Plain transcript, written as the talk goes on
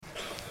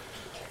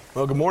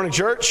Well, good morning,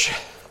 church.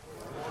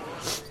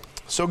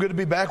 So good to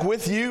be back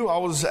with you. I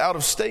was out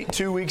of state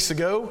 2 weeks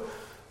ago,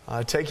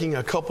 taking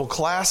a couple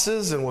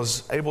classes and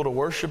was able to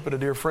worship at a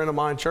dear friend of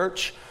mine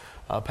church,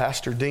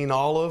 Pastor Dean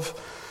Olive.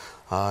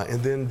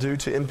 And then due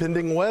to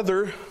impending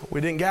weather,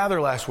 we didn't gather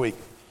last week.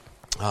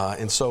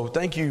 And so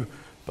thank you,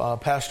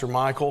 Pastor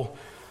Michael,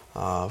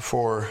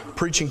 for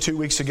preaching 2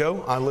 weeks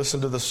ago. I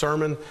listened to the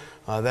sermon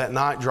that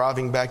night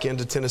driving back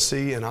into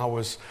Tennessee, and I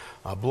was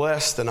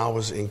blessed and I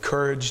was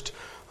encouraged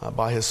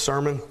by his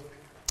sermon.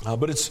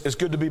 But it's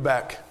good to be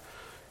back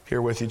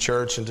here with you,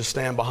 church, and to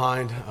stand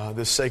behind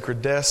this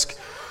sacred desk.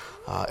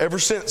 Ever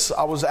since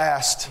I was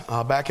asked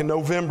back in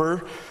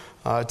November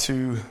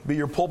to be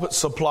your pulpit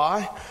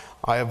supply,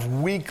 I have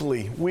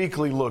weekly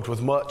looked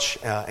with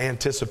much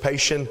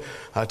anticipation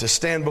to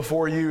stand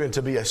before you and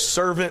to be a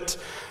servant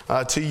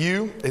to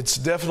you. It's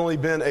definitely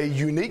been a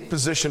unique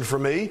position for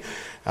me,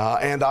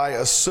 and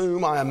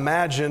I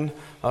imagine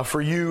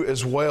for you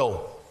as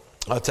well.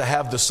 To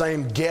have the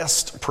same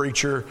guest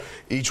preacher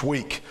each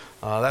week.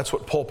 That's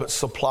what pulpit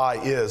supply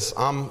is.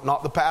 I'm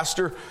not the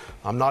pastor.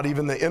 I'm not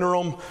even the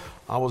interim.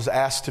 I was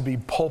asked to be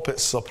pulpit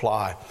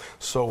supply.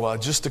 So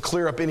just to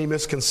clear up any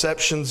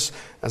misconceptions,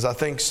 as I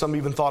think some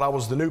even thought I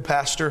was the new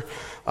pastor,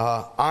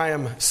 I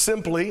am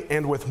simply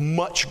and with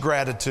much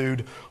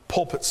gratitude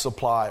pulpit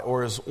supply,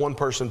 or as one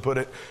person put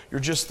it, you're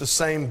just the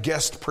same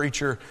guest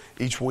preacher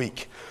each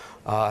week.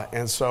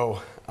 And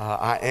so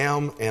I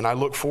am, and I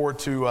look forward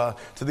to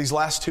these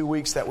last 2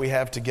 weeks that we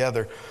have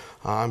together.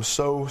 I'm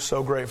so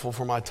grateful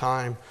for my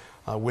time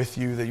with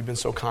you, that you've been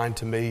so kind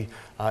to me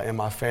and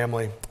my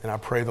family. And I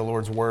pray the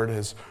Lord's word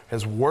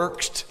has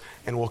worked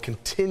and will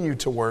continue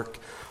to work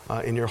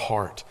in your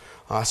heart.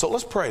 So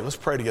let's pray. Let's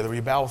pray together. Will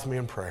you bow with me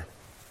in prayer?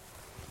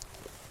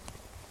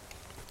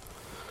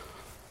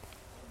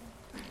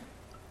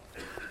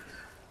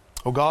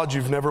 Oh God,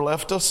 you've never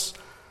left us,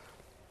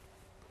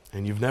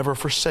 and you've never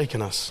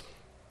forsaken us.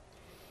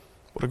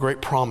 What a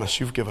great promise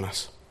you've given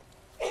us.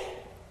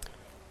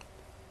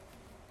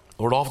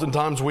 Lord,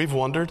 oftentimes we've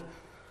wandered.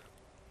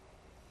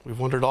 We've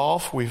wandered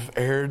off. We've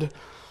erred.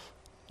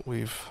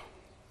 We've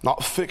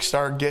not fixed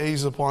our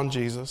gaze upon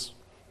Jesus.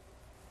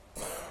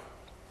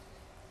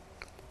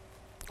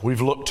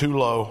 We've looked too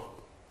low.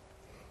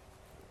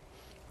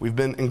 We've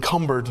been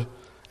encumbered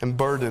and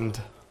burdened.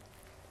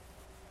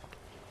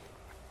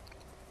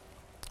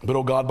 But,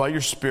 oh God, by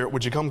your Spirit,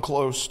 would you come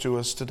close to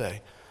us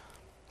today?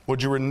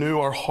 Would you renew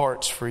our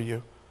hearts for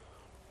you?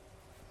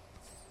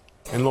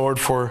 And Lord,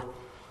 for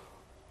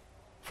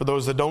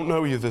those that don't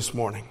know you this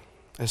morning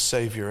as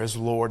Savior, as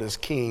Lord, as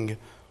King,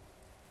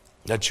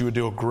 that you would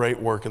do a great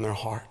work in their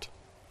heart.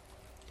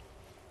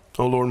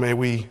 Oh Lord, may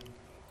we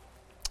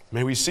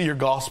see your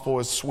gospel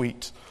as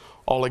sweet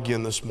all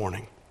again this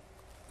morning.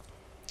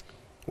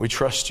 We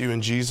trust you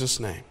in Jesus'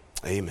 name.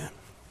 Amen.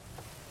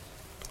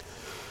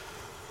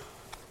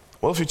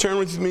 Well, if you turn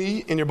with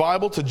me in your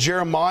Bible to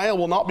Jeremiah,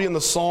 we'll not be in the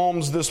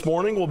Psalms this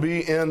morning. We'll be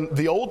in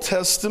the Old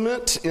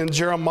Testament in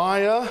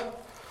Jeremiah,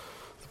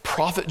 the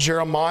prophet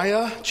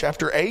Jeremiah,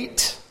 chapter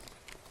 8.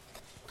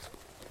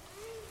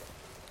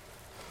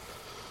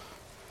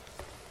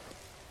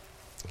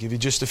 I'll give you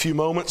just a few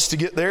moments to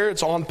get there.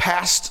 It's on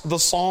past the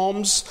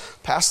Psalms,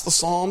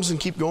 and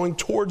keep going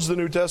towards the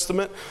New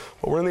Testament.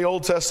 But we're in the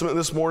Old Testament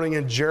this morning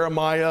in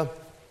Jeremiah,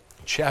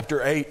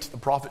 chapter 8, the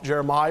prophet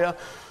Jeremiah,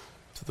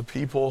 to the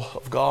people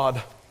of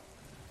God.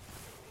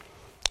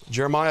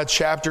 Jeremiah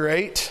chapter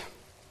 8.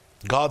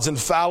 God's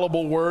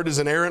infallible word, His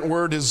inerrant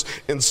word, His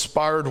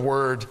inspired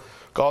word.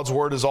 God's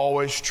word is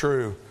always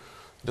true.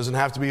 It doesn't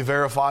have to be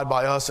verified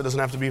by us. It doesn't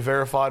have to be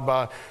verified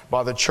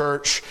by the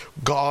church.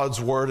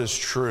 God's word is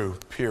true,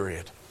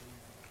 period.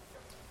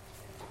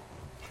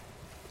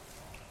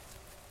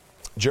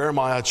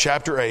 Jeremiah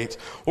chapter 8.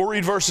 We'll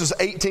read verses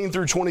 18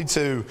 through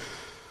 22.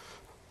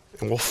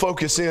 And we'll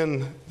focus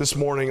in this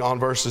morning on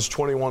verses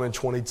 21 and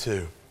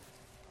 22.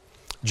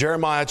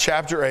 Jeremiah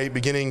chapter 8,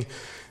 beginning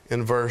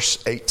in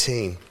verse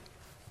 18.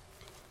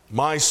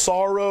 My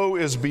sorrow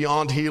is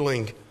beyond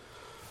healing.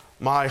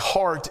 My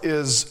heart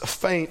is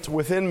faint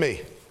within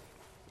me.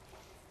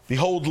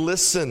 Behold,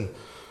 listen,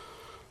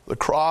 the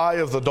cry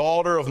of the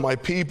daughter of my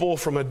people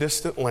from a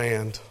distant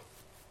land.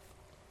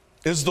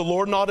 Is the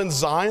Lord not in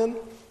Zion?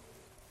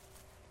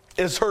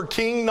 Is her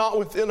king not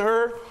within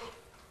her?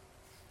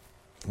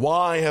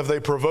 Why have they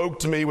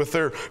provoked me with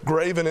their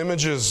graven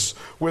images,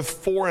 with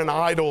foreign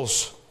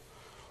idols?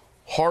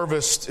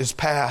 Harvest is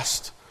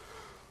past,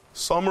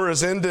 summer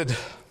is ended,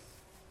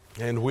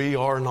 and we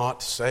are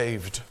not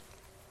saved.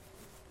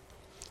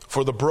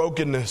 For the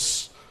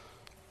brokenness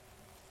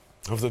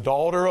of the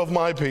daughter of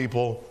my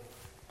people,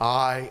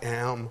 I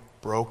am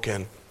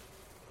broken.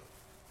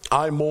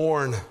 I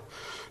mourn.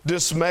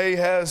 Dismay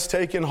has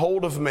taken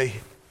hold of me.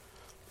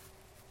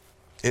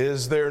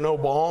 Is there no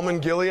balm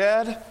in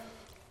Gilead?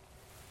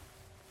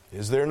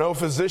 Is there no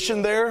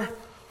physician there?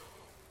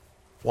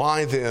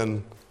 Why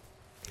then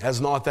has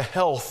not the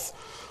health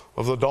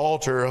of the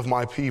daughter of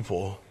my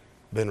people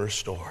been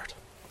restored?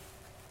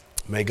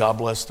 May God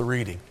bless the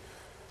reading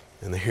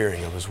and the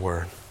hearing of His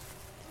word.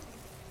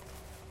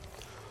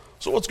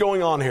 So what's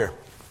going on here?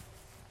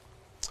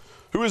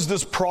 Who is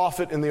this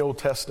prophet in the Old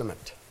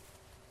Testament?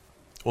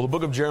 Well, the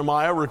book of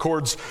Jeremiah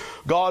records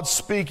God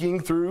speaking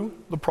through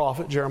the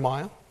prophet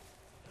Jeremiah.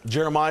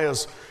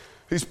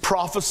 He's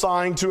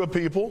prophesying to a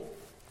people,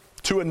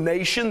 to a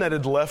nation that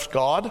had left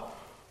God.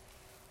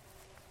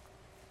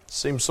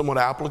 Seems somewhat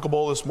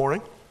applicable this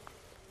morning.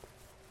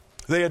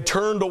 They had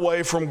turned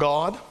away from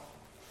God.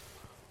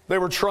 They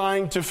were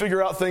trying to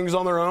figure out things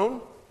on their own.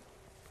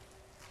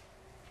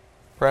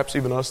 Perhaps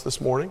even us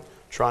this morning,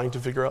 trying to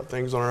figure out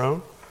things on our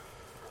own.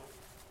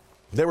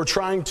 They were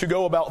trying to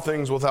go about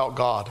things without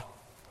God.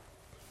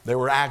 They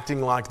were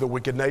acting like the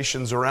wicked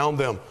nations around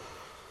them.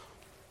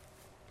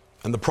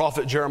 And the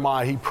prophet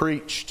Jeremiah, he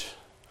preached,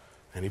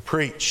 and he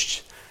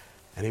preached,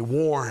 and he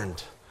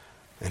warned,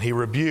 and he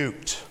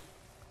rebuked.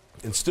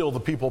 And still the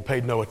people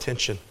paid no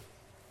attention.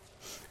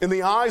 In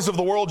the eyes of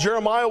the world,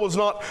 Jeremiah was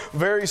not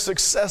very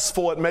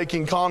successful at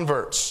making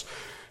converts.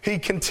 He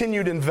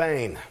continued in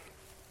vain,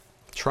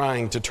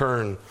 trying to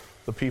turn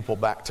the people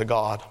back to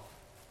God.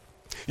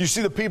 You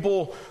see, the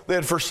people, they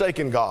had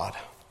forsaken God.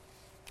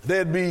 They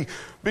had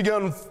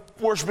begun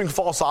worshiping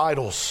false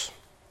idols.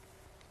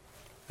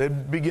 They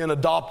began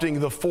adopting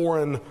the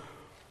foreign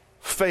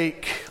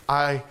fake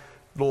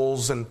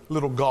idols and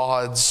little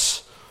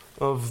gods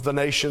of the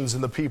nations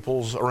and the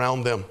peoples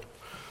around them.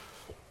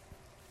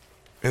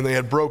 And they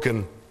had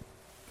broken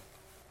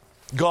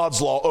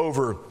God's law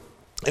over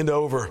and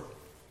over.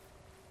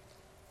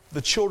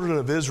 The children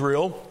of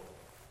Israel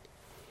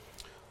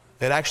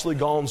had actually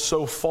gone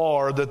so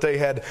far that they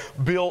had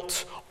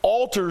built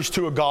altars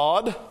to a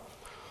god,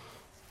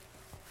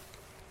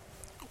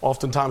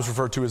 oftentimes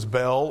referred to as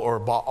Baal or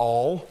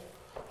Baal,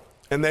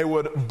 and they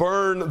would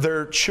burn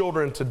their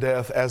children to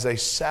death as a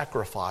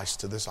sacrifice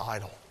to this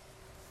idol.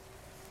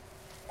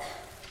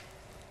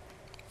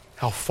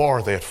 How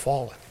far they had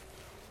fallen.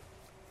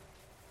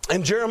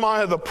 And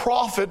Jeremiah, the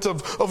prophet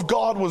of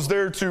God, was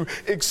there to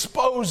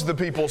expose the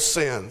people's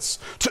sins,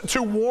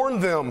 to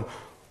warn them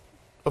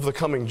of the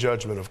coming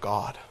judgment of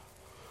God.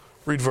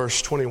 Read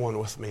verse 21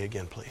 with me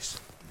again, please.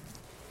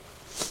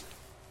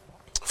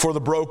 For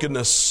the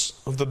brokenness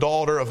of the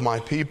daughter of my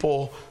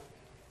people,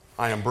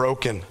 I am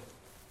broken.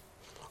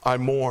 I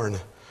mourn.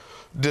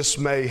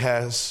 Dismay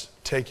has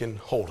taken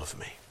hold of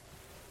me.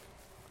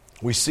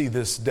 We see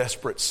this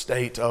desperate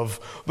state of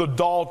the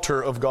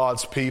daughter of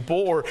God's people,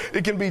 or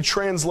it can be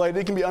translated,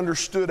 it can be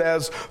understood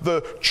as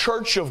the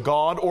church of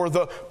God or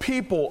the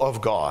people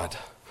of God.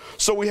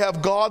 So we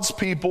have God's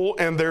people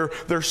and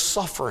they're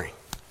suffering.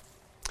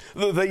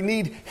 They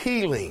need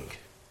healing.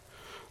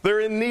 They're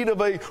in need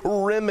of a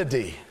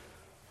remedy.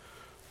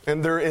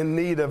 And they're in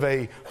need of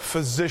a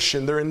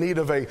physician. They're in need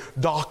of a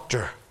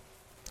doctor.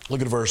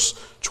 Look at verse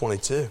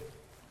 22.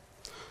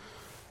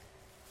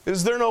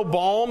 Is there no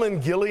balm in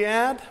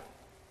Gilead?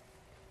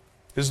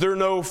 Is there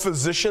no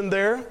physician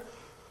there?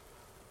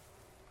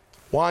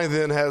 Why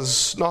then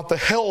has not the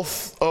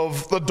health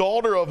of the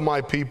daughter of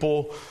my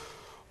people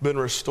been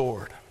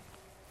restored?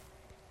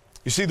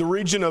 You see, the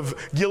region of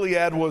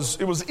Gilead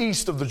was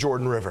east of the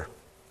Jordan River.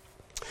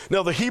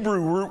 Now, the Hebrew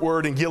root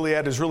word in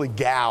Gilead is really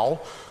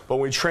gal, but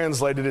when we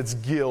translate it, it's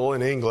gil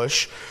in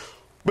English.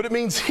 But it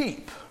means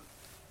heap,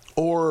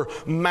 or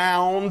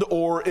mound,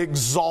 or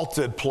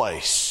exalted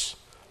place.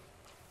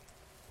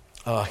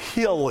 A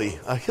hilly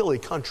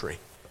country.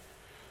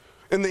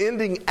 And the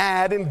ending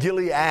ad in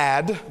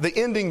Gilead, the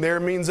ending there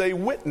means a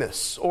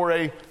witness or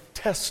a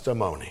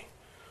testimony.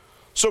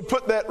 So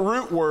put that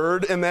root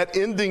word and that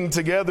ending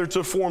together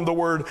to form the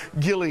word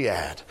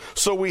Gilead.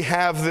 So we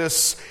have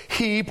this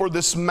heap or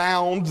this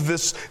mound,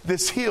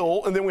 this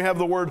hill, and then we have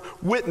the word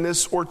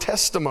witness or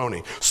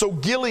testimony. So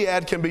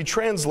Gilead can be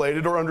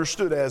translated or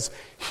understood as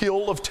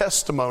hill of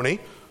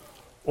testimony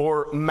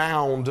or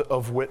mound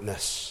of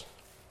witness.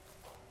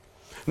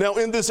 Now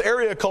in this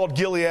area called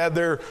Gilead,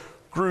 there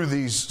grew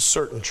these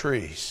certain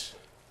trees.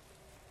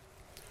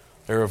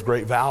 They're of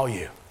great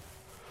value.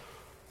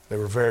 They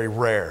were very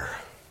rare.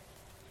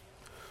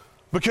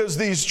 Because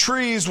these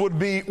trees would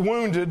be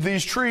wounded,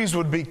 these trees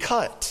would be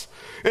cut.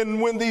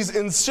 And when these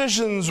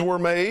incisions were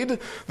made,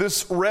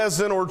 this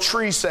resin or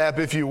tree sap,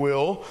 if you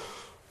will,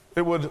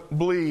 it would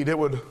bleed, it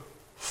would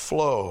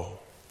flow,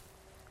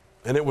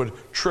 and it would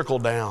trickle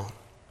down.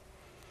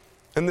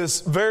 And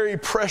this very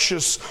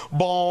precious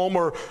balm,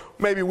 or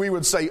maybe we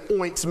would say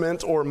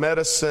ointment or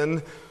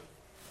medicine,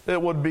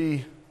 it would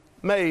be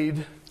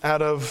made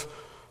out of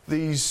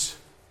these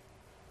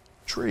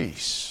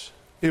trees.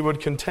 It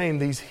would contain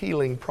these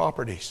healing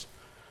properties.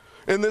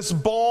 And this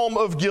balm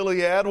of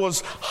Gilead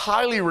was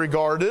highly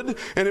regarded,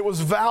 and it was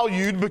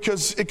valued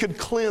because it could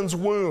cleanse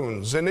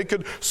wounds, and it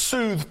could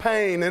soothe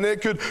pain, and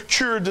it could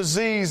cure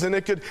disease, and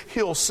it could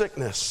heal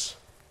sickness.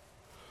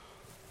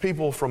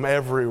 People from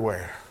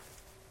everywhere,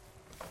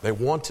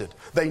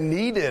 they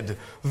needed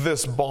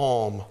this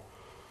balm.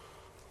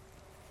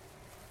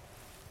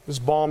 This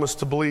balm is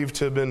believed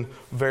to have been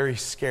very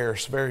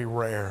scarce, very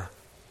rare.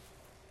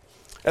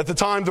 At the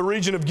time, the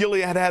region of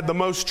Gilead had the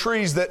most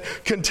trees that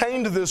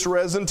contained this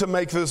resin to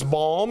make this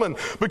balm. And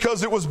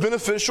because it was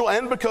beneficial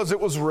and because it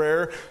was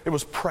rare, it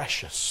was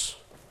precious.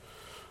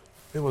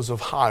 It was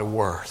of high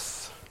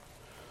worth.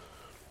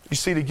 You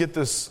see, to get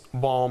this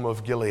balm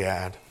of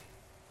Gilead,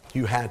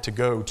 you had to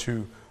go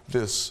to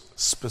this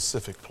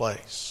specific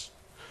place.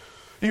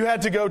 You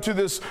had to go to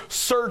this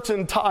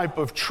certain type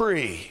of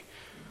tree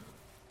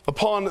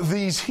upon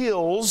these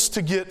hills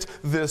to get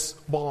this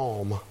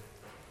balm.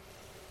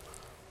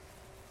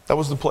 That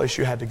was the place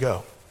you had to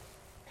go.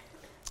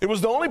 It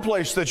was the only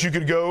place that you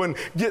could go and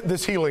get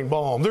this healing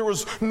balm. There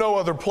was no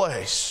other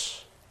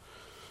place.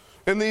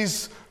 And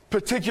these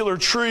particular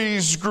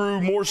trees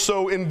grew more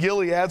so in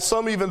Gilead.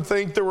 Some even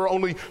think there were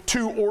only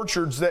 2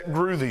 orchards that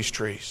grew these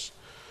trees.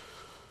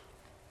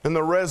 And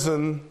the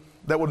resin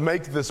that would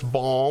make this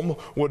balm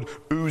would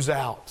ooze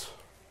out.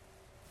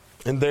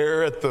 And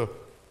there at the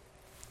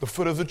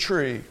foot of the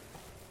tree,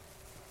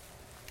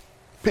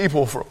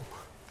 people from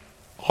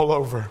all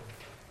over,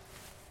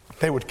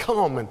 they would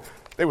come and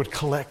they would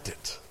collect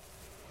it.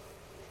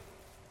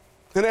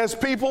 And as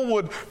people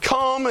would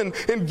come and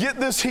get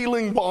this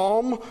healing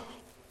balm,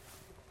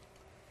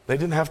 they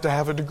didn't have to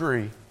have a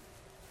degree.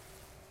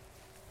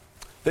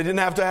 They didn't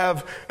have to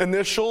have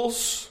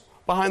initials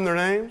behind their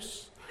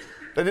names.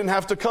 They didn't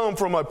have to come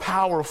from a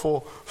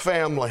powerful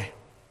family.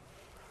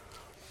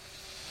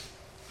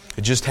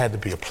 It just had to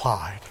be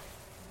applied.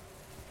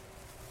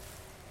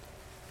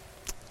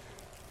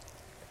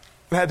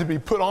 It had to be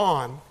put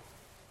on,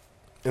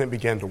 and it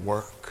began to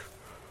work.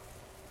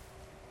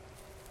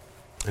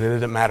 And it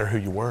didn't matter who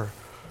you were.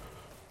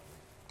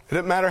 It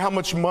didn't matter how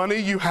much money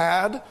you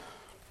had.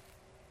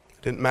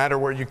 It didn't matter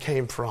where you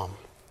came from.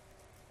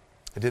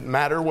 It didn't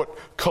matter what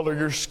color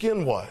your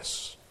skin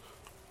was.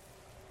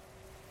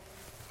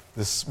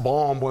 This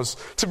balm was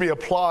to be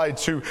applied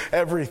to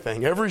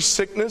everything, every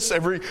sickness,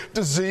 every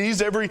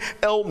disease, every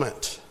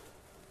ailment.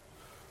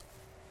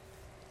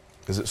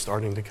 Is it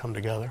starting to come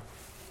together?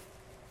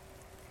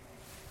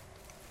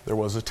 There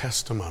was a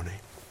testimony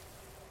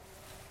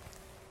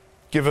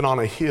given on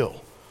a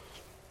hill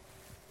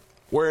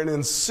where an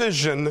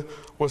incision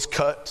was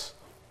cut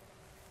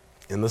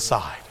in the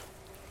side.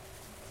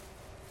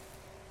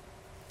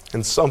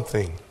 And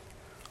something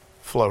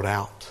flowed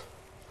out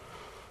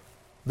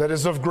that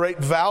is of great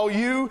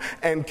value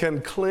and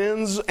can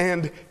cleanse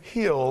and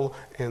heal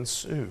and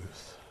soothe.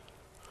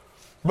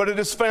 But it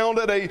is found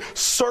at a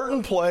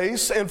certain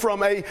place and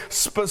from a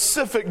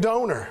specific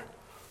donor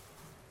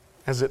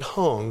as it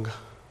hung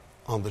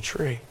on the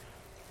tree.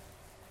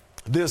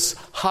 This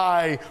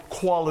high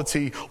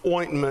quality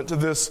ointment,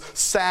 this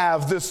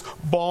salve, this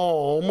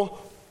balm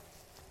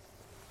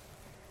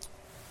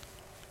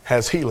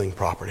has healing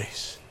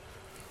properties.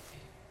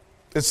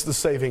 It's the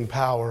saving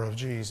power of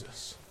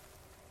Jesus.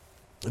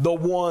 The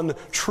one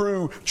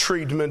true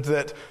treatment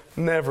that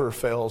never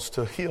fails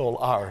to heal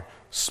our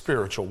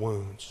spiritual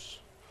wounds.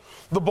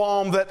 The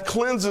balm that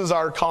cleanses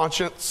our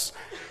conscience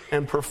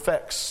and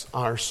perfects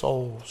our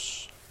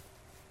souls.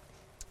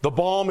 The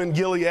balm in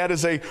Gilead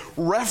is a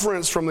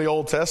reference from the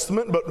Old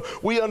Testament,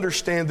 but we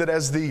understand it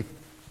as the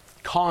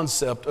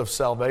concept of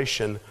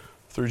salvation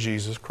through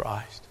Jesus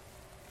Christ.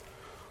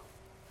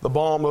 The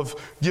balm of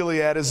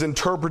Gilead is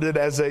interpreted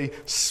as a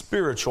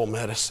spiritual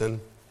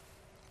medicine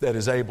that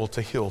is able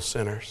to heal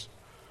sinners.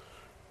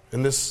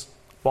 And this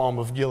balm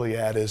of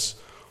Gilead is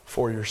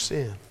for your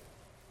sin,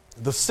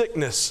 the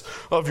sickness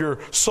of your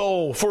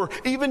soul. For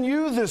even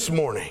you this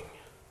morning,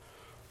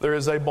 there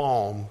is a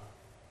balm,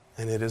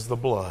 and it is the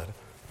blood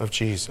of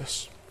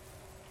Jesus.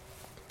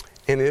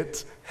 And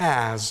it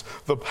has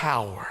the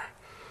power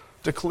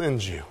to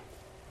cleanse you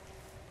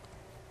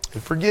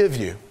and forgive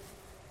you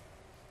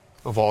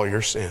of all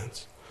your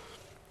sins.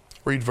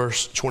 Read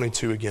verse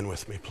 22 again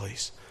with me,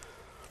 please.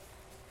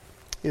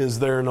 Is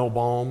there no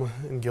balm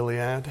in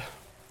Gilead?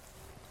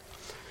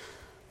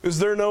 Is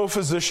there no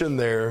physician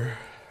there?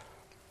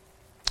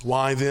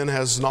 Why then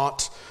has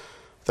not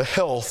the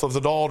health of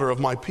the daughter of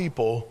my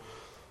people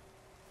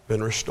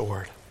been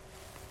restored?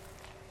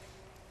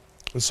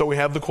 And so we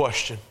have the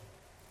question.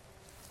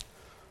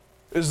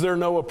 Is there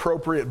no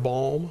appropriate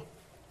balm?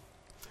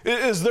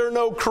 Is there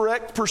no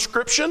correct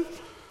prescription?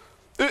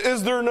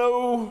 Is there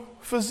no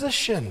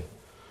physician?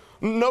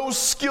 No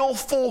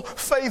skillful,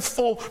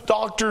 faithful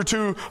doctor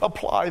to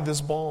apply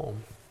this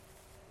balm?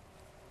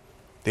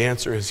 The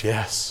answer is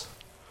yes.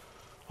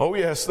 Oh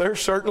yes, there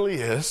certainly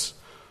is.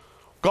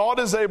 God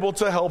is able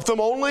to help them.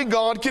 Only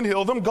God can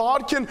heal them.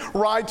 God can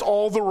right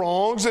all the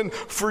wrongs. And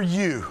for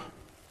you,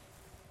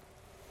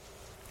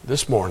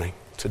 this morning,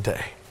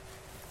 today,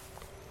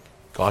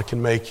 God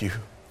can make you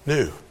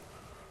new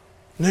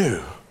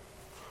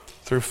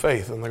through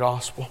faith in the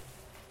gospel.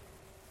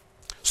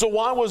 So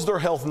why was their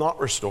health not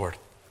restored?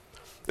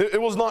 It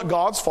was not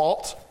God's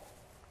fault.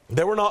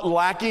 They were not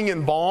lacking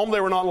in balm. They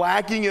were not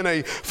lacking in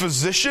a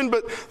physician,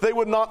 but they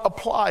would not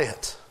apply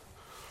it.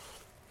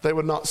 They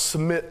would not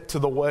submit to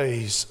the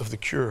ways of the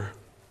cure.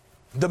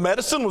 The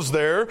medicine was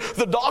there,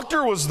 the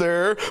doctor was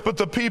there, but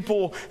the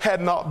people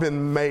had not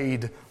been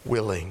made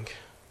willing.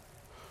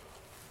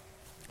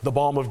 The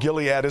balm of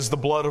Gilead is the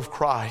blood of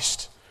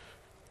Christ.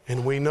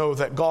 And we know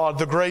that God,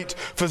 the great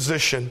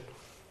physician,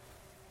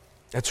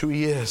 that's who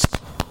He is.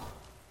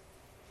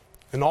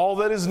 And all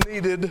that is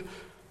needed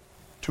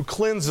to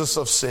cleanse us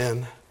of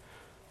sin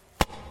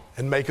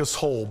and make us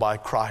whole by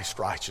Christ's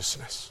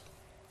righteousness.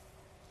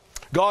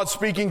 God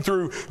speaking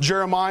through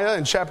Jeremiah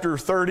in chapter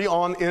 30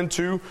 on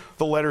into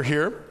the letter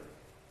here.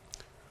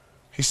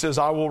 He says,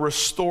 I will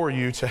restore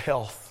you to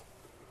health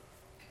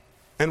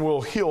and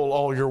will heal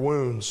all your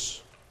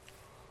wounds.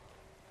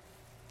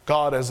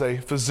 God as a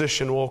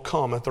physician will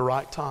come at the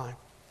right time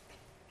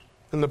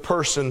in the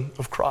person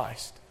of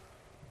Christ,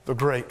 the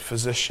great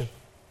physician.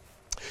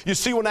 You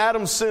see, when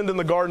Adam sinned in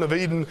the Garden of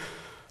Eden,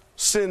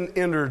 sin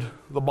entered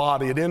the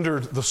body, it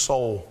entered the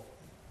soul,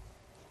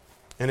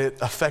 and it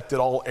affected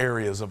all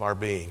areas of our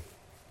being.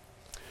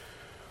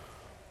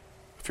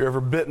 If you're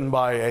ever bitten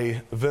by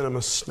a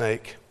venomous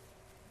snake,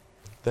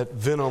 that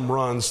venom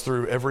runs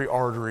through every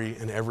artery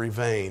and every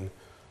vein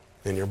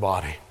in your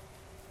body.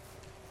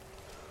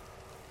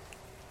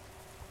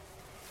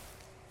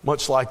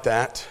 Much like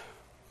that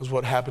was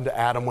what happened to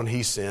Adam when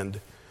he sinned.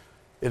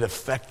 It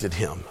affected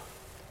him,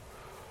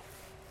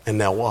 and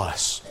now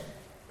us,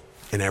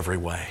 in every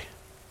way.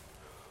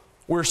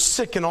 We're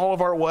sick in all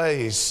of our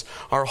ways.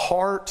 Our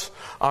heart,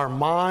 our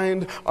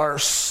mind, our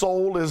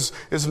soul is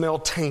now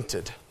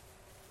tainted.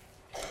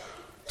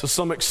 To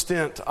some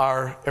extent,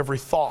 our every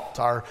thought,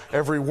 our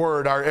every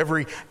word, our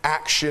every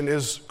action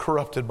is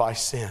corrupted by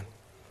sin.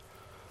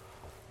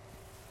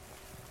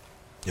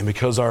 And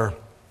because our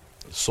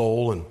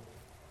soul and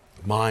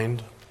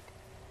mind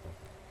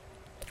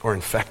are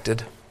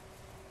infected,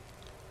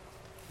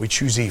 we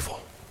choose evil.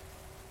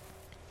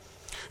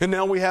 And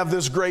now we have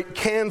this great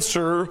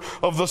cancer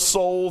of the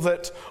soul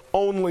that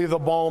only the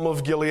balm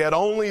of Gilead,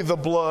 only the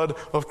blood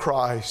of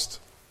Christ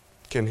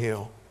can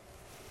heal.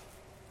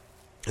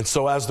 And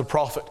so as the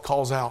prophet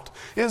calls out,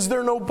 is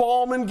there no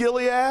balm in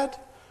Gilead?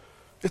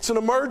 It's an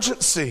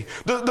emergency.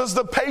 Does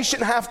the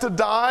patient have to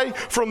die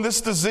from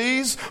this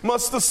disease?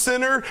 Must the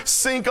sinner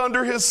sink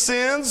under his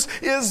sins?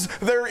 Is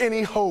there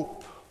any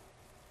hope?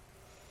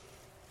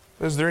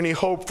 Is there any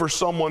hope for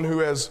someone who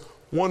has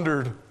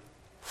wandered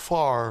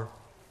far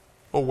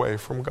away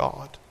from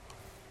God?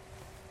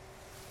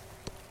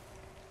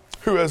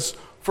 Who has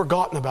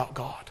forgotten about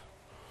God?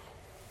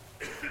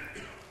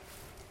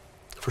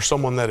 For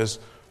someone that has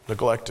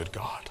neglected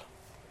God?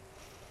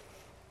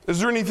 Is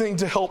there anything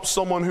to help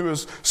someone who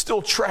is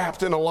still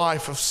trapped in a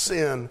life of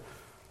sin?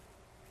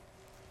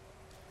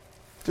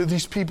 Do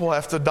these people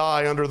have to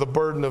die under the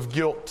burden of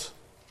guilt?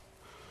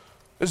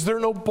 Is there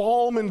no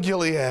balm in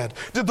Gilead?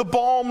 Did the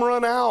balm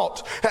run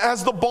out?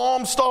 Has the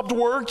balm stopped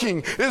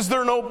working? Is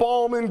there no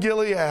balm in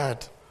Gilead?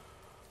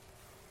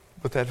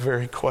 But that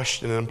very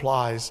question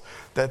implies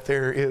that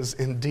there is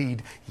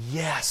indeed,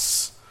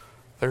 yes,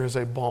 there is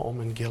a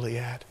balm in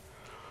Gilead.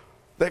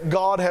 That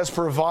God has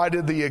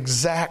provided the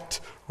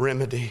exact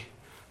remedy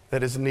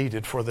that is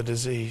needed for the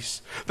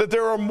disease. That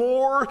there are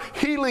more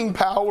healing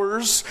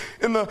powers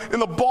in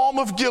the balm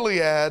of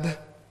Gilead,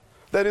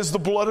 that is the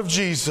blood of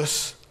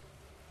Jesus,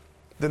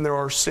 than there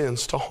are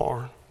sins to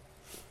harm.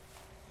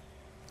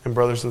 And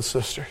brothers and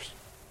sisters,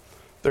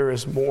 there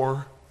is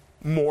more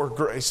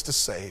grace to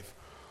save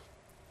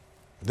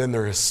than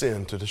there is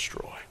sin to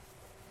destroy.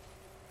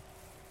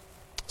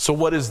 So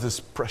what is this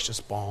precious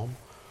balm?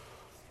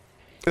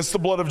 It's the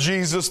blood of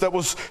Jesus that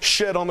was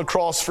shed on the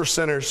cross for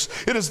sinners.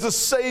 It is the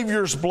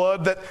Savior's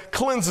blood that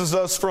cleanses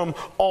us from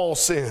all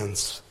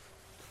sins.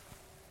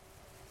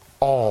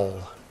 All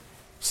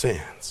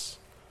sins.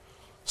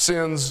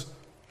 Sins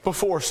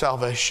before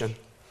salvation.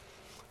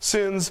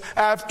 Sins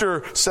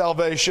after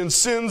salvation.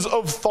 Sins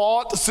of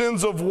thought,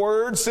 sins of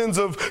word, sins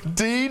of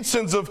deed,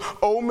 sins of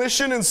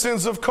omission, and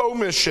sins of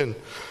commission.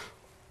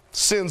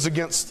 Sins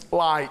against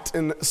light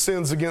and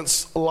sins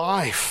against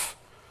life.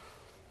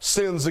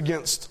 Sins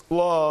against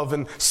love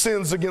and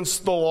sins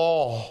against the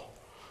law.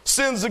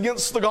 Sins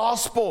against the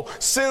gospel.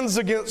 Sins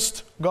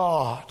against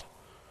God.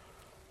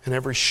 In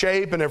every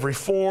shape and every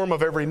form,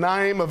 of every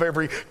name, of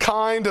every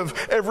kind,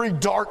 of every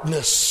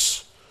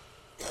darkness,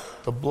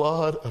 the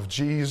blood of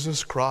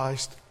Jesus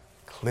Christ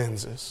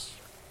cleanses.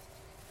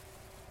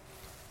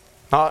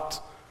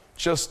 Not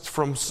just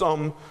from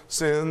some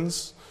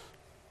sins,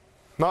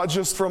 not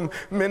just from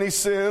many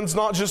sins,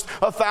 not just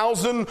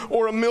 1,000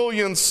 or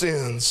 1,000,000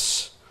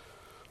 sins,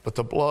 but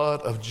the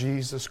blood of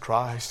Jesus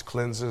Christ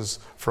cleanses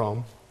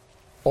from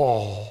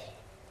all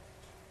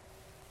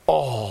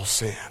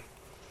sin.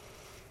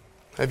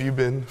 Have you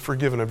been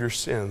forgiven of your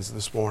sins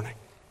this morning?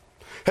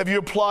 Have you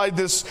applied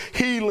this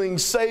healing,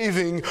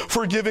 saving,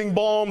 forgiving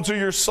balm to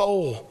your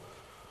soul?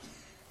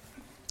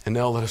 And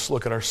now let us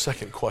look at our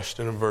second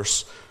question in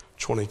verse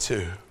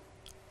 22.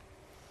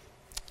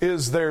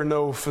 Is there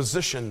no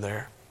physician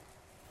there?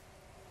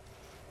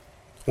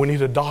 We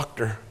need a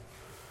doctor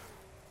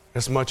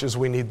as much as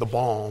we need the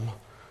balm,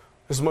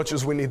 as much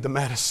as we need the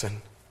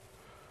medicine.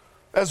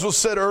 As was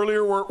said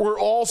earlier, we're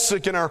all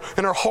sick in our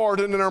heart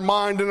and in our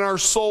mind and in our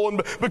soul.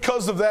 And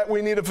because of that,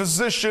 we need a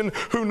physician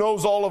who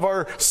knows all of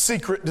our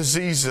secret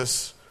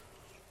diseases.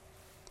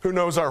 who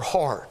knows our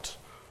heart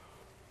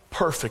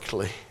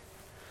perfectly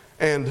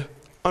and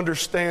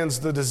understands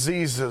the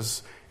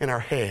diseases in our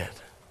head.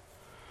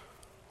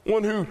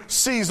 One who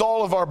sees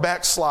all of our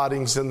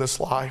backslidings in this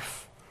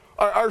life,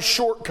 our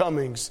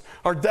shortcomings,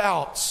 our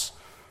doubts,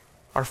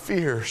 our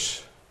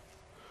fears,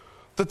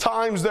 the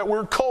times that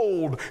we're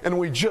cold and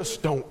we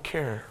just don't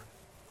care.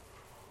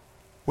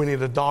 We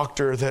need a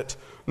doctor that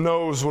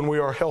knows when we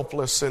are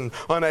helpless and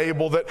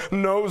unable, that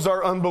knows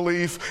our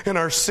unbelief and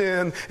our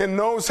sin and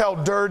knows how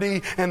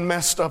dirty and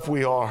messed up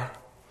we are.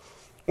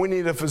 We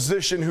need a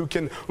physician who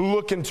can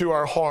look into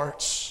our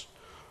hearts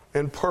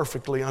and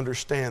perfectly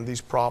understand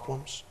these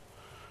problems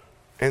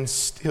and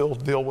still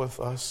deal with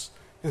us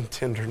in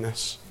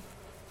tenderness,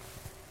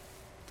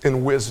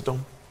 in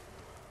wisdom,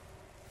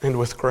 and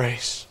with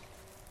grace.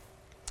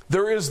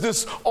 There is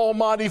this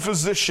almighty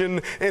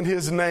physician, and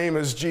his name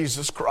is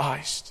Jesus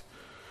Christ.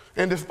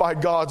 And if by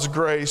God's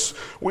grace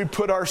we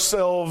put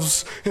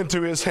ourselves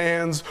into his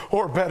hands,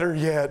 or better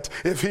yet,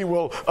 if he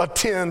will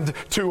attend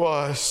to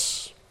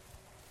us,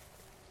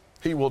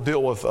 he will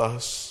deal with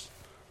us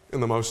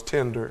in the most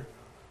tender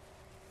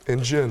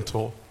and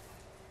gentle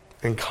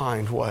and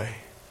kind way.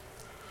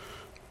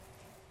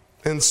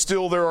 And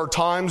still there are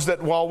times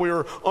that while we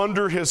are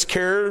under his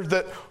care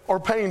that are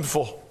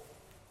painful.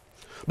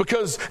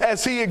 Because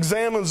as he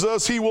examines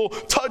us, he will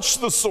touch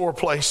the sore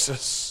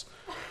places.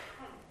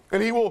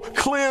 And he will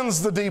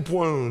cleanse the deep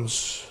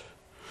wounds.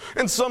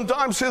 And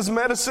sometimes his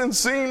medicine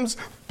seems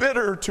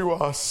bitter to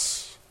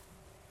us.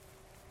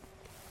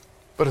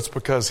 But it's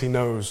because he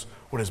knows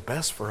what is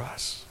best for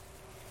us.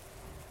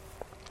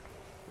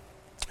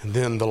 And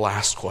then the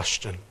last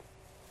question.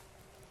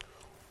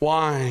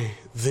 Why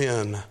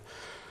then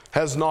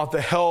has not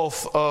the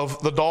health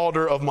of the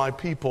daughter of my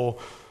people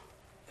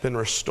been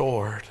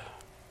restored?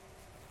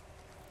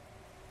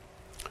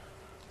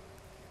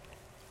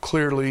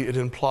 Clearly, it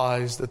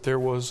implies that there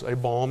was a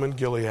balm in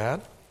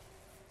Gilead,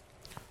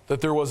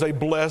 that there was a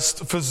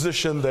blessed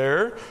physician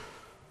there,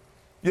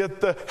 yet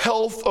the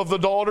health of the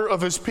daughter of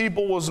his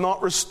people was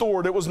not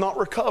restored. It was not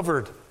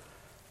recovered.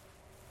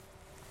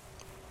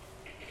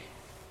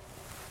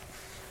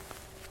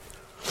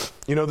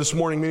 You know, this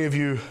morning, many of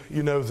you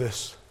know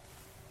this.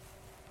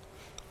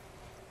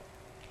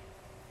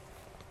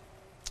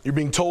 You're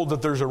being told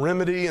that there's a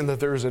remedy and that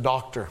there is a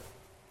doctor.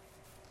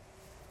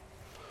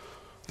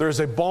 There is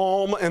a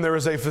balm and there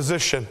is a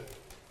physician.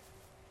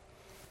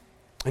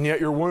 And yet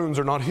your wounds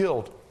are not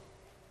healed.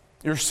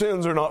 Your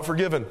sins are not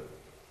forgiven.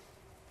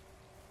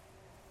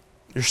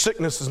 Your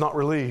sickness is not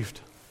relieved.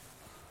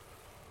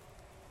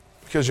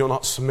 Because you'll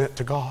not submit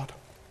to God.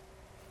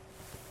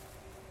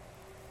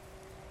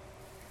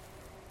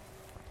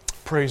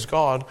 Praise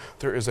God,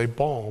 there is a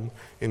balm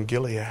in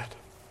Gilead.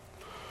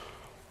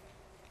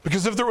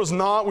 Because if there was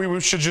not, we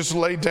should just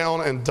lay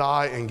down and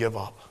die and give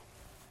up.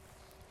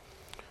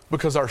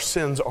 Because our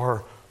sins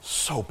are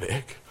so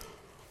big.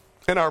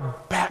 And our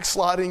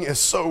backsliding is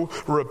so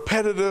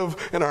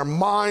repetitive. And our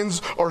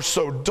minds are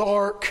so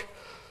dark.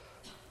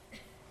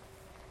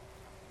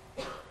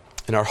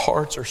 And our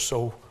hearts are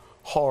so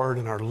hard.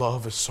 And our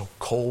love is so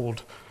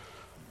cold.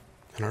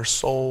 And our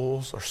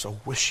souls are so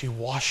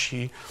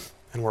wishy-washy.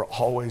 And we're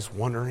always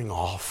wandering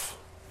off.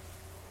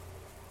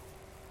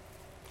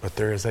 But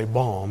there is a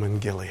balm in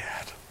Gilead.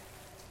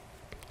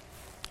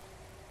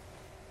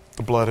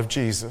 The blood of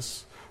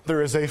Jesus.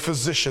 There is a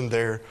physician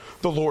there,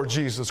 the Lord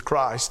Jesus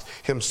Christ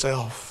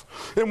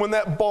himself. And when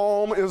that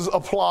balm is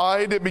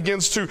applied, it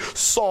begins to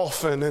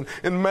soften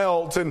and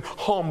melt and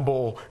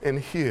humble and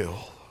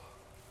heal.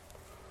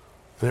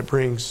 And it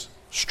brings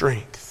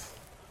strength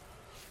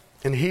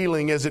and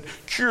healing as it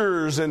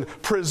cures and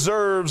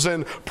preserves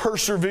and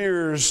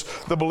perseveres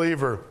the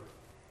believer.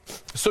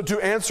 So to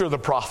answer the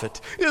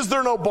prophet, is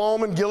there no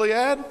balm in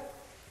Gilead?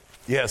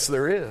 Yes,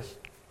 there is.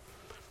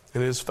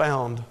 And it is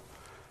found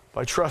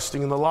by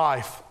trusting in the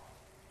life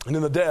and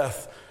in the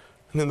death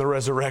and in the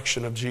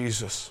resurrection of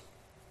Jesus.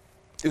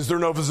 Is there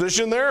no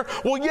physician there?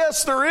 Well,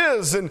 yes, there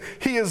is, and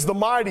he is the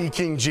mighty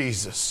King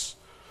Jesus.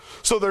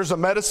 So there's a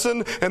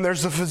medicine and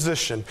there's a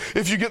physician.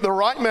 If you get the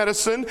right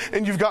medicine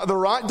and you've got the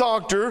right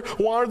doctor,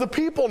 why are the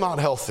people not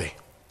healthy?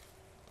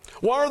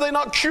 Why are they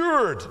not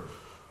cured?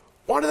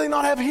 Why do they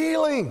not have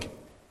healing?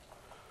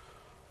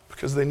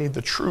 Because they need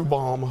the true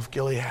balm of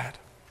Gilead.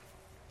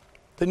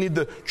 They need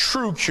the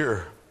true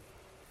cure.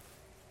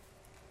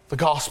 The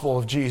gospel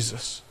of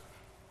Jesus.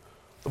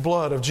 The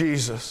blood of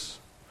Jesus.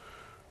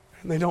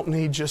 And they don't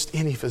need just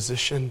any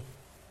physician,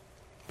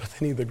 but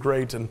they need the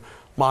great and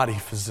mighty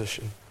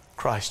physician,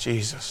 Christ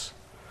Jesus.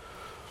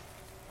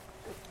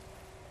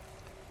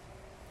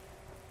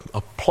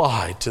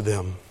 Applied to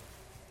them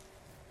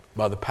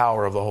by the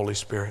power of the Holy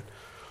Spirit.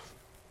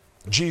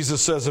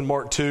 Jesus says in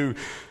Mark 2,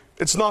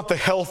 it's not the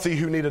healthy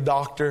who need a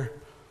doctor,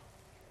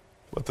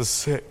 but the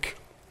sick.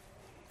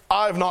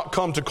 I have not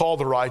come to call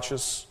the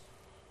righteous,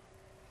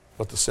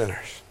 but the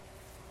sinners.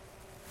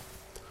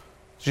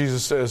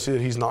 Jesus says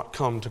that he's not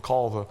come to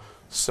call the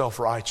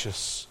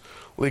self-righteous,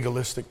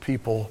 legalistic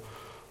people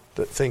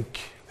that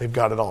think they've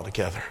got it all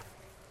together.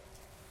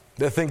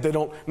 They think they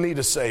don't need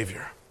a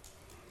Savior.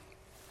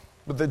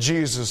 but that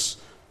Jesus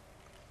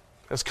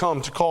has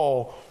come to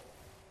call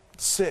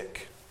the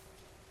sick,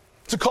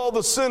 to call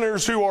the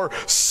sinners who are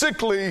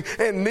sickly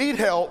and need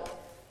help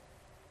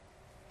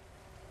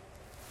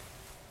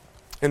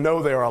and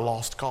know they are a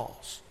lost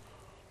cause,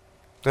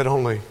 that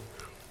only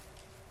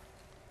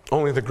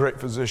the great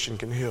physician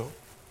can heal.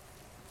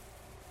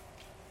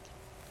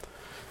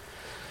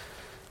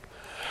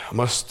 I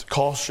must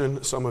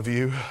caution some of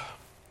you.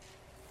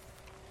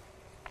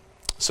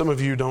 Some of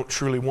you don't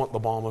truly want the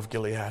balm of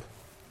Gilead.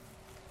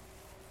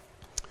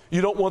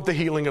 You don't want the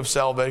healing of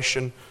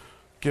salvation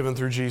given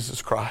through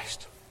Jesus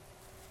Christ.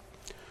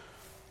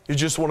 You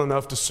just want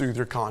enough to soothe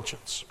your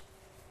conscience.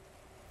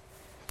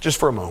 Just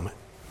for a moment.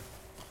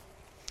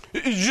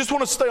 You just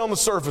want to stay on the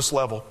surface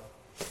level.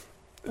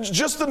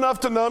 Just enough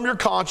to numb your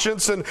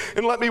conscience. And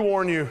let me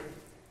warn you,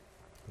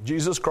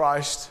 Jesus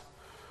Christ,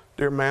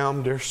 dear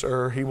ma'am, dear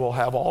sir, He will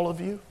have all of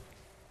you.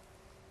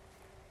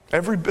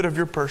 Every bit of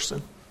your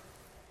person.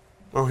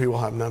 Or He will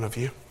have none of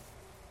you.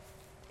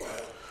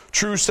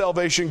 True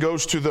salvation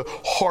goes to the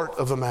heart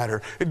of the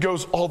matter. It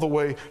goes all the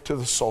way to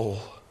the soul.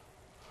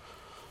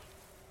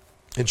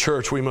 In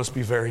church, we must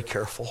be very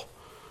careful,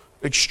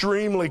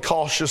 extremely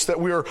cautious that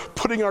we are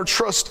putting our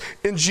trust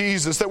in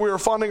Jesus, that we are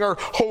finding our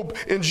hope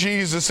in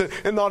Jesus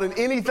and not in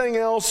anything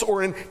else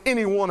or in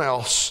anyone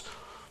else.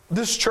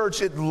 This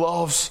church, it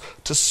loves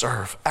to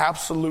serve,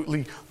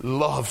 absolutely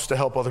loves to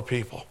help other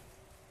people.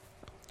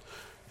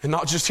 And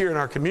not just here in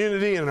our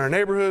community and in our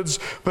neighborhoods,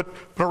 but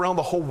around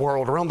the whole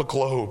world, around the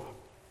globe.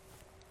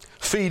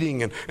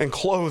 Feeding and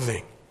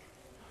clothing.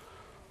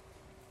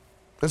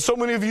 And so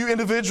many of you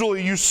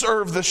individually, you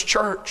serve this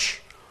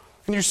church.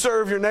 And you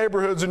serve your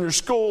neighborhoods and your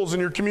schools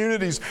and your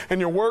communities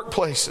and your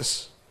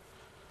workplaces.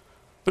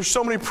 There's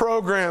so many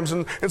programs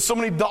and so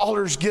many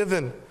dollars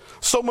given.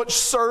 So much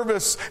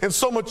service and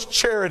so much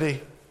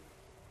charity.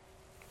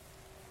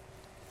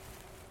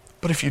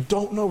 But if you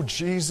don't know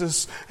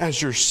Jesus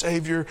as your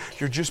Savior,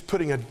 you're just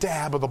putting a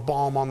dab of the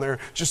balm on there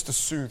just to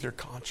soothe your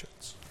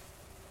conscience.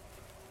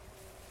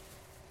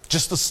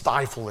 Just to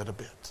stifle it a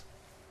bit.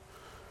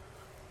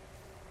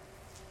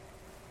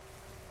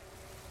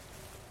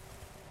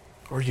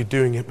 Or are you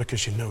doing it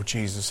because you know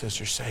Jesus as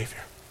your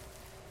Savior?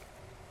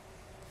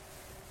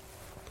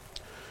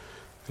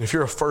 And if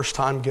you're a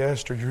first-time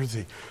guest or you're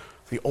the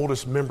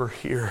oldest member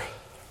here,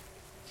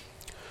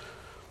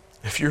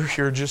 if you're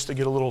here just to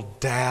get a little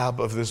dab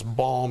of this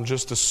balm,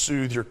 just to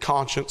soothe your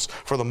conscience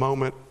for the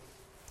moment,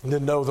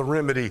 then know the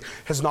remedy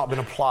has not been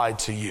applied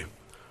to you.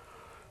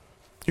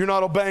 You're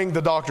not obeying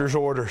the doctor's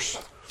orders.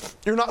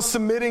 You're not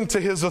submitting to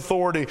His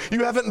authority.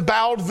 You haven't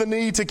bowed the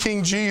knee to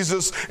King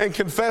Jesus and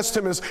confessed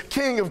Him as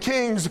King of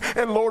Kings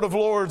and Lord of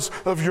Lords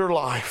of your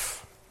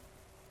life.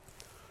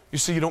 You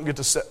see, you don't get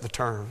to set the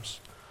terms.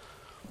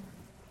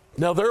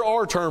 Now, there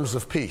are terms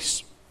of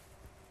peace,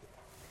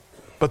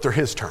 but they're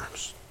His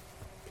terms.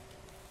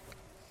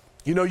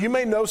 You know, you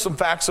may know some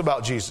facts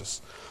about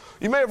Jesus.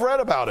 You may have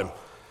read about Him.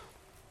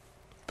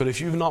 But if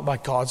you've not by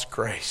God's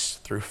grace,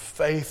 through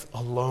faith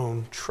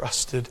alone,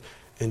 trusted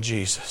in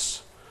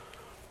Jesus,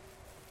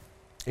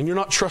 and you're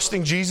not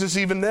trusting Jesus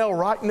even now,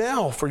 right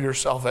now, for your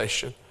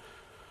salvation,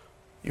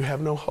 you have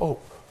no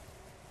hope.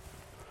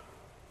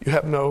 You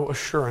have no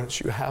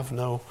assurance. You have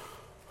no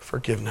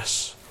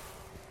forgiveness.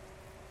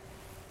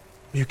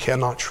 You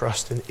cannot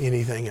trust in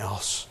anything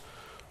else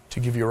to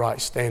give you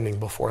right standing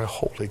before a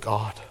holy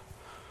God.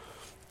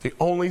 The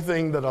only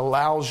thing that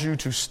allows you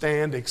to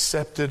stand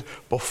accepted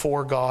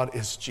before God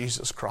is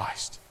Jesus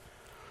Christ.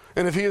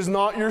 And if He is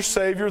not your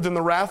Savior, then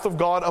the wrath of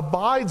God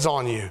abides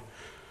on you.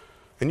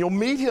 And you'll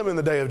meet Him in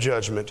the day of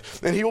judgment.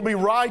 And He will be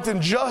right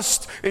and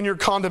just in your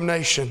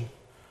condemnation.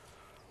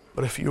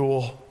 But if you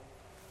will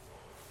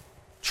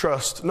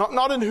trust,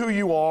 not in who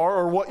you are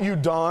or what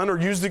you've done or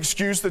use the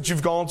excuse that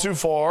you've gone too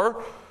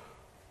far,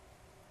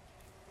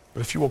 but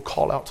if you will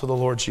call out to the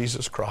Lord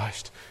Jesus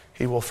Christ,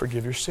 He will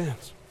forgive your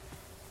sins.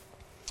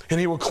 And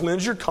He will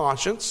cleanse your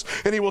conscience,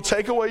 and He will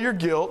take away your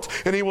guilt,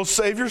 and He will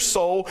save your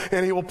soul,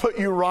 and He will put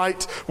you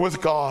right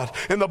with God.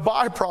 And the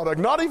byproduct,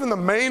 not even the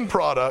main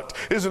product,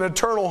 is an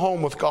eternal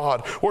home with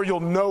God, where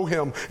you'll know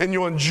Him, and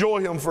you'll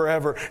enjoy Him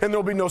forever. And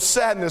there'll be no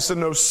sadness, and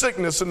no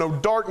sickness, and no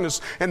darkness,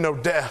 and no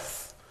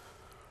death.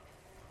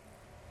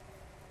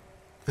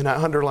 And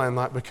I underline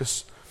that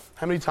because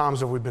how many times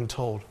have we been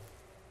told,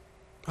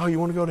 oh, you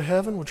want to go to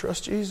heaven? Well,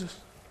 trust Jesus.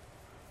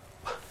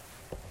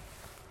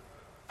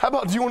 How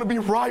about, do you want to be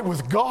right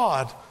with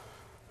God? Do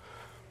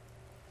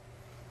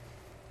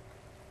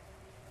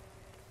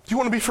you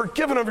want to be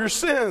forgiven of your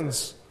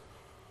sins?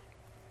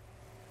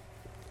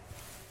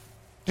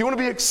 Do you want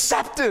to be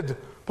accepted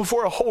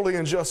before a holy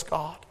and just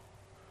God?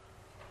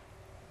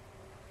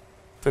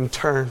 Then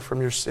turn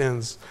from your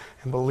sins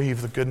and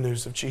believe the good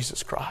news of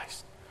Jesus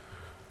Christ.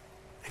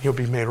 And you'll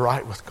be made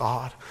right with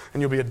God.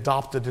 And you'll be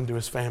adopted into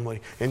His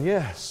family. And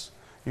yes,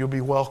 you'll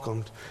be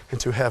welcomed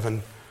into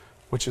heaven,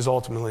 which is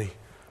ultimately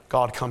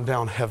God come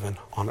down heaven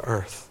on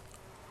earth.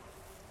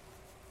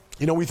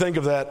 You know, we think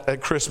of that at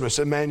Christmas,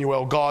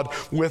 Emmanuel, God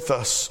with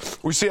us.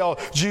 We see how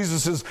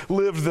Jesus has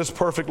lived this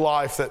perfect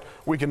life that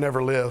we can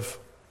never live.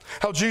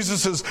 How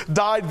Jesus has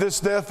died this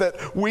death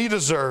that we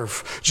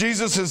deserve.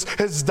 Jesus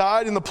has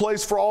died in the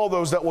place for all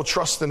those that will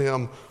trust in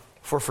him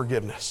for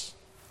forgiveness,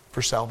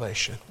 for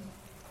salvation.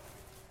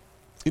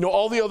 You know,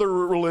 all the other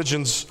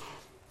religions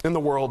in the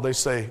world, they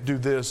say, do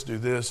this, do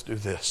this, do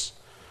this.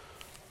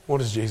 What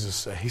does Jesus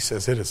say? He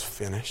says, it is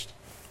finished.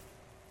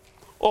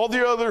 All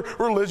the other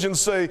religions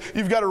say,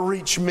 you've got to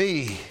reach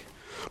me.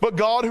 But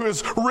God, who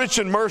is rich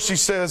in mercy,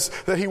 says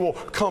that he will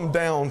come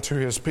down to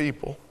his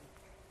people.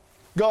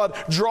 God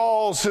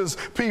draws his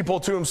people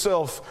to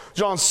himself.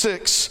 John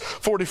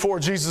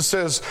 6:44, Jesus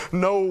says,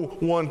 no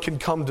one can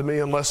come to me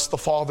unless the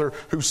Father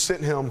who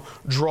sent him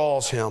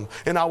draws him,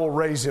 and I will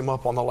raise him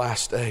up on the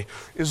last day.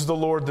 Is the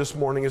Lord this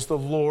morning, is the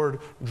Lord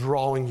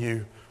drawing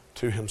you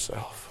to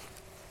himself?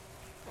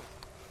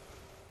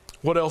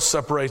 What else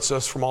separates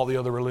us from all the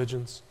other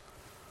religions?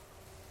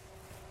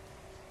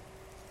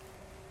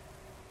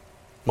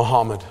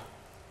 Muhammad,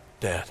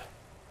 dead.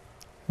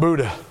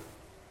 Buddha,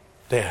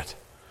 dead.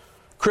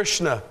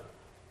 Krishna,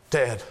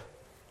 dead.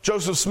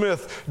 Joseph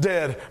Smith,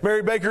 dead.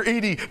 Mary Baker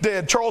Eddy,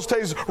 dead. Charles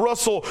Taze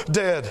Russell,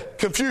 dead.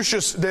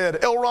 Confucius,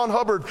 dead. L. Ron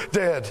Hubbard,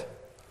 dead.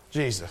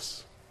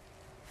 Jesus,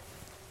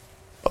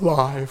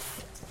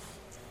 alive.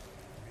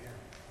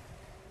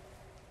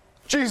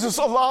 Jesus,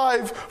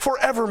 alive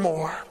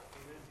forevermore.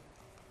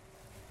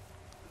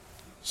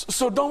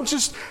 So don't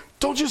just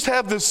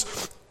have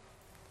this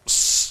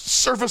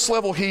surface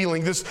level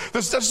healing. This I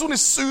just want to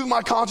soothe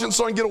my conscience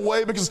so I can get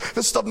away because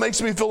this stuff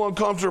makes me feel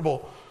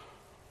uncomfortable.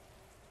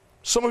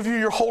 Some of you,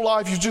 your whole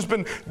life, you've just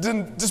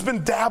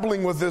been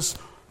dabbling with this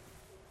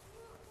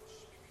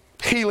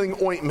healing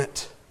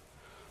ointment,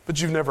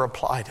 but you've never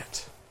applied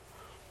it.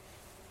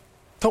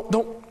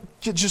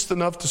 Don't get just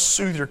enough to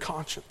soothe your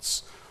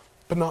conscience,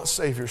 but not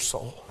save your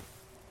soul.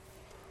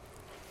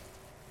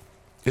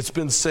 It's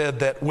been said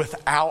that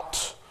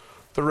without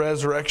the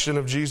resurrection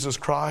of Jesus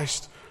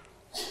Christ,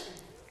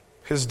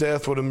 his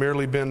death would have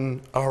merely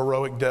been a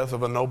heroic death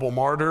of a noble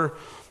martyr,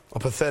 a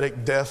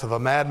pathetic death of a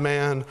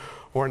madman,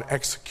 or an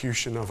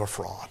execution of a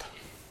fraud.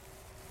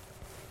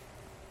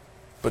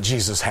 But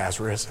Jesus has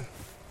risen.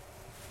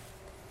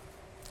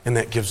 And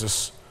that gives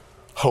us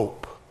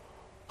hope.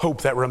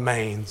 Hope that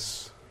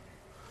remains.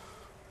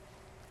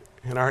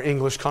 In our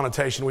English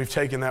connotation, we've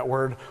taken that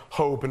word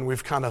hope and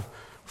we've kind of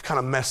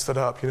messed it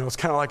up. You know, it's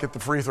kind of like at the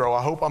free throw.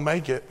 I hope I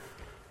make it.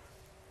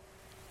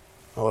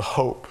 Oh,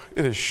 hope.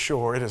 It is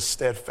sure. It is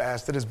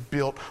steadfast. It is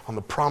built on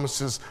the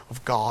promises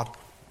of God.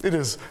 It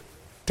is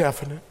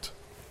definite.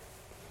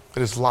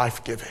 It is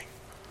life-giving.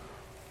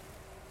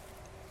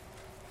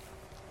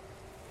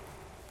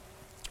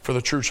 For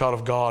the true child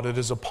of God, it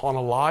is upon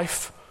a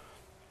life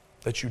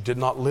that you did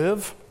not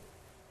live.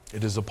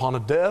 It is upon a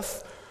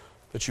death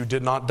that you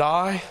did not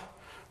die,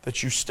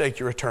 that you stake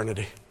your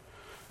eternity.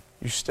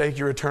 You stake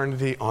your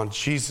eternity on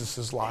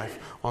Jesus' life,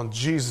 on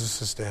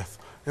Jesus' death,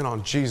 and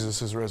on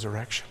Jesus'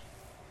 resurrection.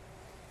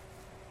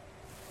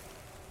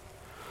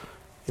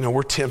 You know,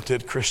 we're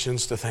tempted,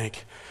 Christians, to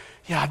think,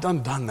 yeah, I've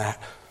done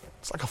that.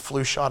 It's like a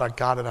flu shot. I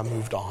got it. I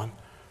moved on.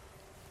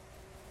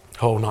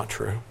 Oh, not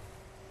true.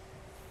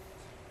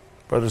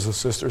 Brothers and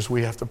sisters,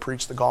 we have to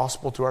preach the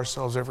gospel to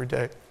ourselves every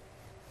day.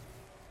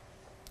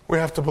 We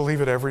have to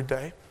believe it every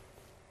day.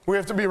 We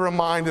have to be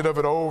reminded of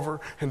it over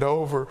and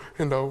over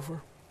and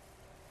over.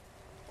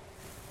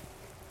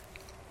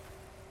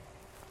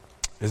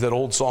 As that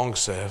old song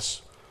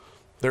says,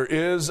 there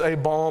is a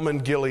balm in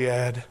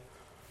Gilead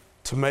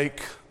to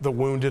make the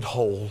wounded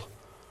whole.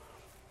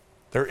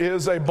 There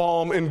is a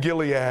balm in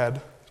Gilead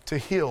to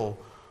heal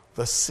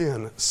the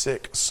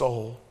sin-sick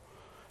soul.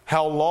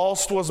 How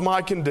lost was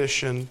my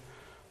condition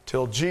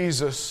till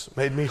Jesus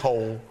made me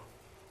whole.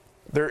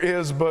 There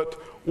is but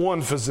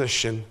one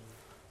physician.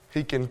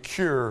 He can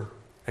cure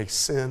a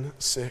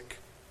sin-sick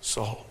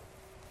soul.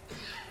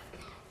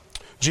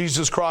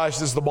 Jesus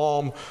Christ is the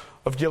balm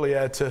of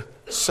Gilead to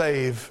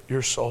save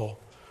your soul.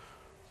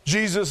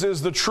 Jesus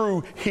is the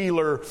true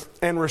healer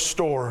and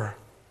restorer.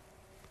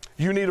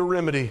 You need a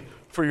remedy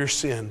for your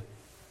sin,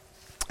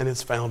 and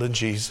it's found in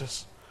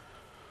Jesus.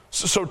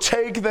 So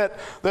take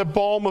that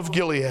balm of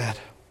Gilead,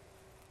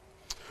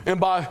 and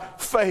by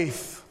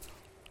faith,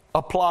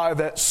 apply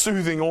that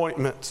soothing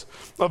ointment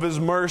of his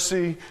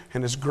mercy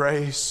and his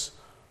grace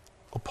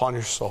upon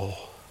your soul.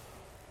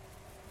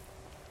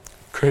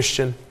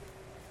 Christian,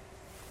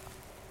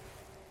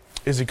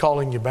 is he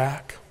calling you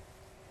back?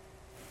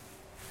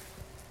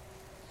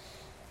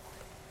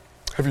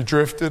 Have you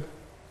drifted?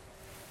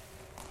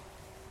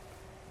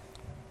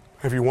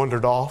 Have you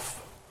wandered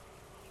off?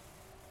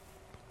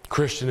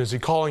 Christian, is he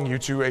calling you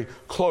to a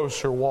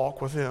closer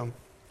walk with him?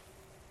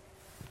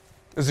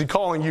 Is he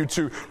calling you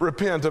to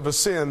repent of a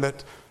sin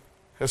that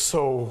has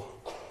so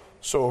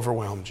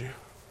overwhelmed you?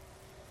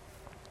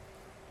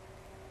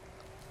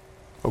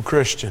 Oh,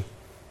 Christian,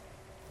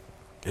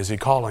 is he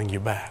calling you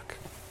back?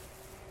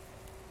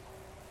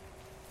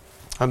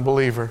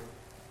 Unbeliever,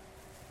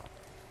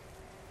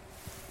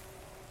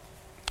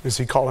 is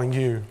he calling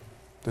you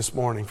this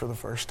morning for the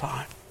first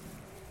time?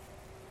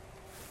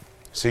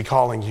 Is he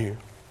calling you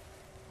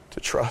to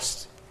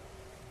trust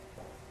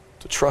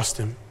to trust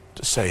Him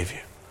to save you.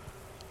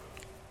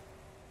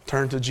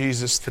 Turn to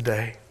Jesus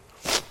today.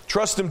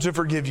 Trust Him to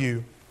forgive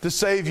you, to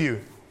save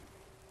you.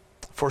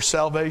 For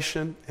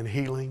salvation and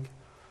healing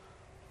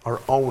are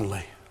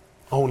only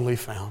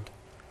found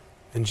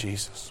in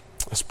Jesus.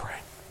 Let's pray.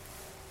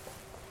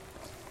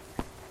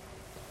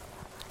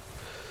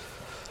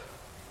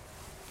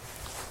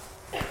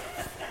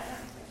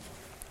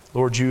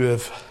 Lord,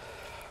 you've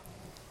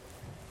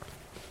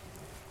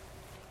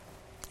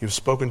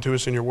spoken to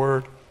us in your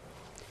word.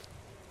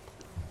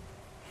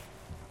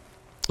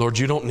 Lord,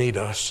 you don't need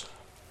us.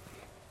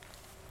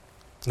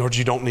 Lord,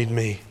 you don't need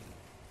me.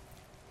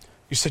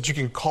 You said you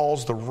can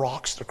cause the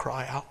rocks to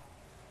cry out.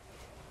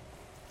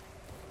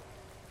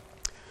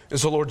 And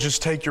so, Lord,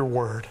 just take your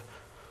word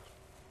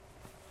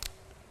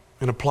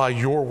and apply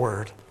your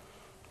word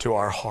to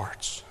our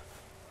hearts.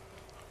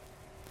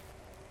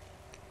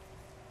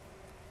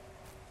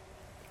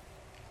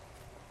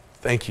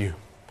 Thank you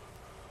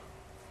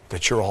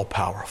that you're all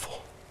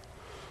powerful.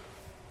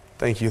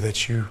 Thank you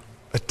that you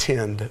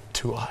attend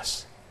to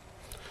us.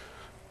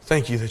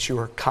 Thank you that you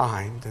are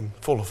kind and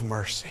full of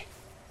mercy.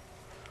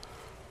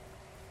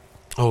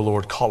 Oh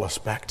Lord, call us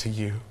back to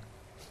you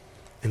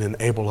and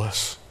enable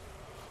us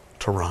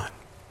to run.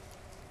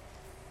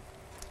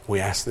 We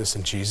ask this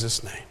in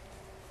Jesus' name.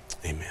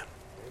 Amen.